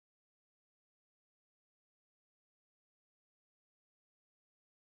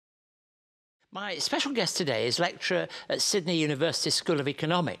My special guest today is lecturer at Sydney University School of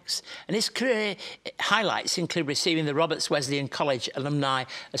Economics, and his career highlights include receiving the Wesley College Alumni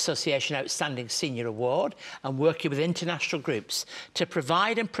Association Outstanding Senior Award and working with international groups to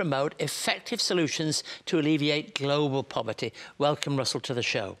provide and promote effective solutions to alleviate global poverty. Welcome, Russell, to the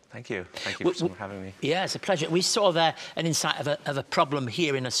show. Thank you. Thank you for having me. Yeah, it's a pleasure. We saw there an insight of a problem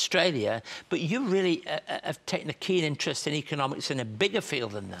here in Australia, but you really have taken a keen interest in economics in a bigger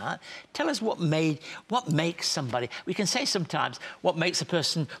field than that. Tell us what makes somebody, we can say sometimes what makes a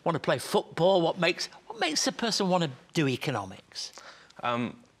person want to play football, what makes a person want to do economics?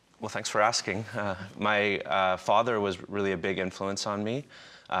 Well, thanks for asking. My father was really a big influence on me.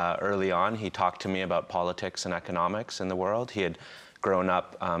 Early on, he talked to me about politics and economics in the world. He had grown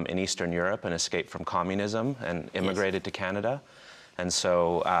up in Eastern Europe and escaped from communism and immigrated to Canada. And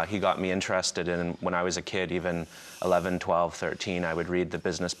so he got me interested in, when I was a kid, even 11, 12, 13, I would read the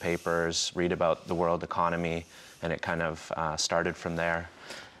business papers, read about the world economy, and it kind of started from there.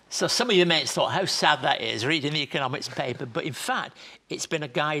 So some of your mates thought how sad that is, reading the economics paper, but in fact, it's been a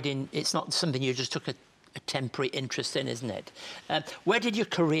guiding, it's not something you just took a temporary interest in, isn't it? Where did your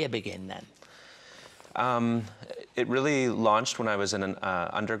career begin then? It really launched when I was an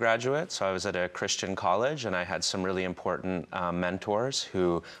undergraduate. So I was at a Christian college, and I had some really important mentors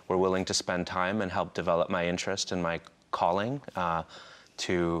who were willing to spend time and help develop my interest and my calling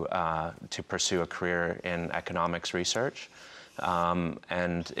to pursue a career in economics research.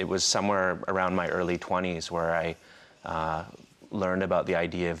 And it was somewhere around my early 20s where I learned about the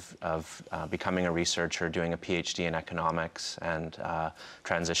idea of becoming a researcher, doing a PhD in economics, and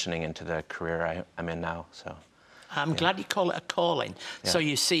transitioning into the career I'm in now. So, I'm glad you call it a calling. Yeah. So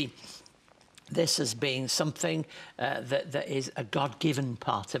you see this as being something that is a God-given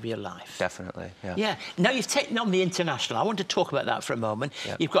part of your life. Definitely, yeah. Yeah. Now you've taken on the international. I want to talk about that for a moment.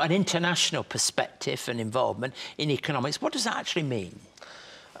 Yeah. You've got an international perspective and involvement in economics. What does that actually mean?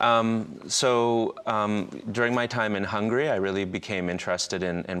 During my time in Hungary, I really became interested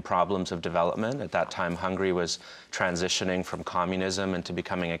in problems of development. At that time, Hungary was transitioning from communism into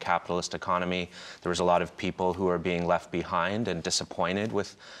becoming a capitalist economy. There was a lot of people who were being left behind and disappointed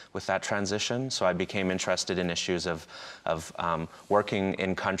with that transition. So I became interested in issues of working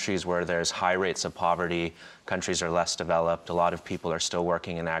in countries where there's high rates of poverty, countries are less developed, a lot of people are still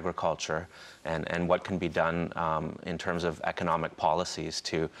working in agriculture, and what can be done in terms of economic policies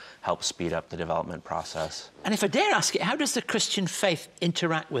to help speed up the development process. And if I dare ask it, how does the Christian faith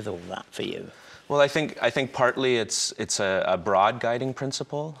interact with all that for you? Well, I think partly it's a broad guiding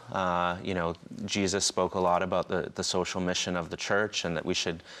principle. You know, Jesus spoke a lot about the social mission of the church and that we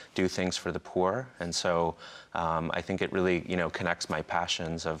should do things for the poor. And so I think it really, connects my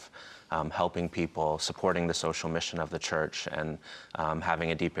passions of helping people, supporting the social mission of the church, and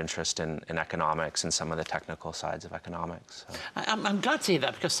having a deep interest in economics and some of the technical sides of economics. So. I'm glad to hear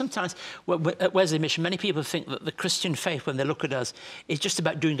that, because sometimes at Wesley Mission, many people think that the Christian faith, when they look at us, is just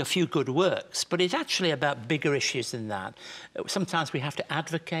about doing a few good works, but it's actually about bigger issues than that. Sometimes we have to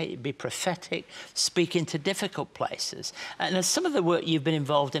advocate, be prophetic, speak into difficult places. And as some of the work you've been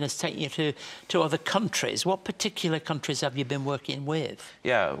involved in has taken you to other countries, what particular countries have you been working with?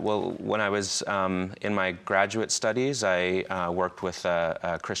 Yeah, well, when I was in my graduate studies, I worked with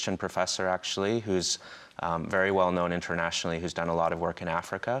a Christian professor, actually, who's very well known internationally, who's done a lot of work in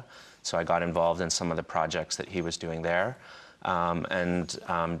Africa. So I got involved in some of the projects that he was doing there.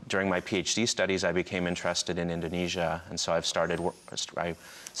 During my PhD studies, I became interested in Indonesia, and so I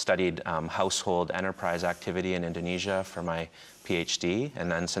studied household enterprise activity in Indonesia for my PhD,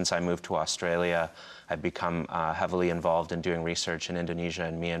 and then since I moved to Australia, I've become heavily involved in doing research in Indonesia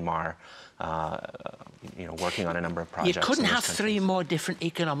and Myanmar, working on a number of projects. You couldn't have three more different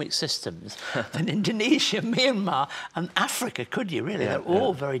economic systems than Indonesia, Myanmar, and Africa, could you, really? Yeah, they're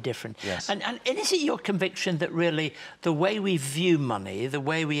all very different. Yes. And is it your conviction that really the way we view money, the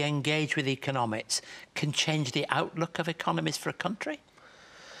way we engage with economics, can change the outlook of economies for a country?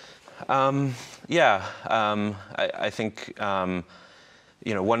 I think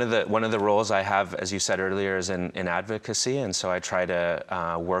one of the roles I have, as you said earlier, is in advocacy, and so I try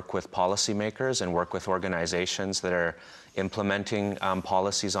to work with policymakers and work with organizations that are implementing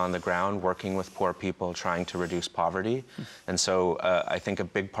policies on the ground, working with poor people, trying to reduce poverty. And so I think a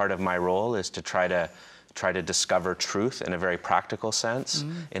big part of my role is to try to try to discover truth in a very practical sense,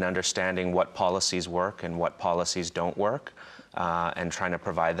 in understanding what policies work and what policies don't work, and trying to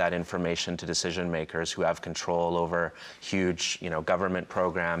provide that information to decision makers who have control over huge, government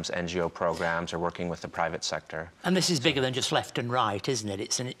programs, NGO programs, or working with the private sector. And this is bigger than just left and right, isn't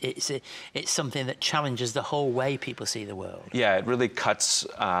it? It's something that challenges the whole way people see the world. Yeah, it really cuts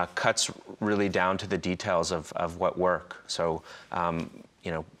really down to the details of what work. So,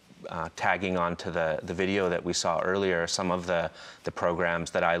 tagging onto the video that we saw earlier, some of the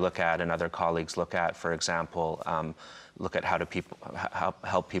programs that I look at and other colleagues look at, for example, look at how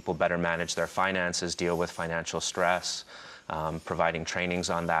help people better manage their finances, deal with financial stress, providing trainings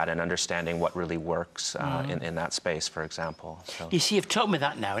on that and understanding what really works in that space, for example. So. You see, you've told me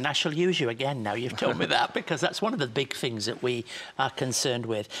that now, and I shall use you again now. You've told me that, because that's one of the big things that we are concerned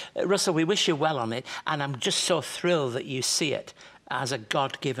with. Russell, we wish you well on it, and I'm just so thrilled that you see it as a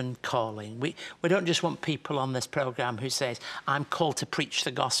God-given calling. We don't just want people on this programme who says, I'm called to preach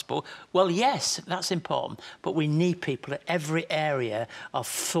the gospel. Well, yes, that's important, but we need people at every area of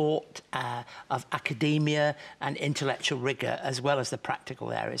thought, of academia and intellectual rigour, as well as the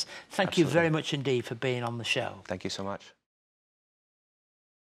practical areas. Thank you very much indeed for being on the show. Thank you so much.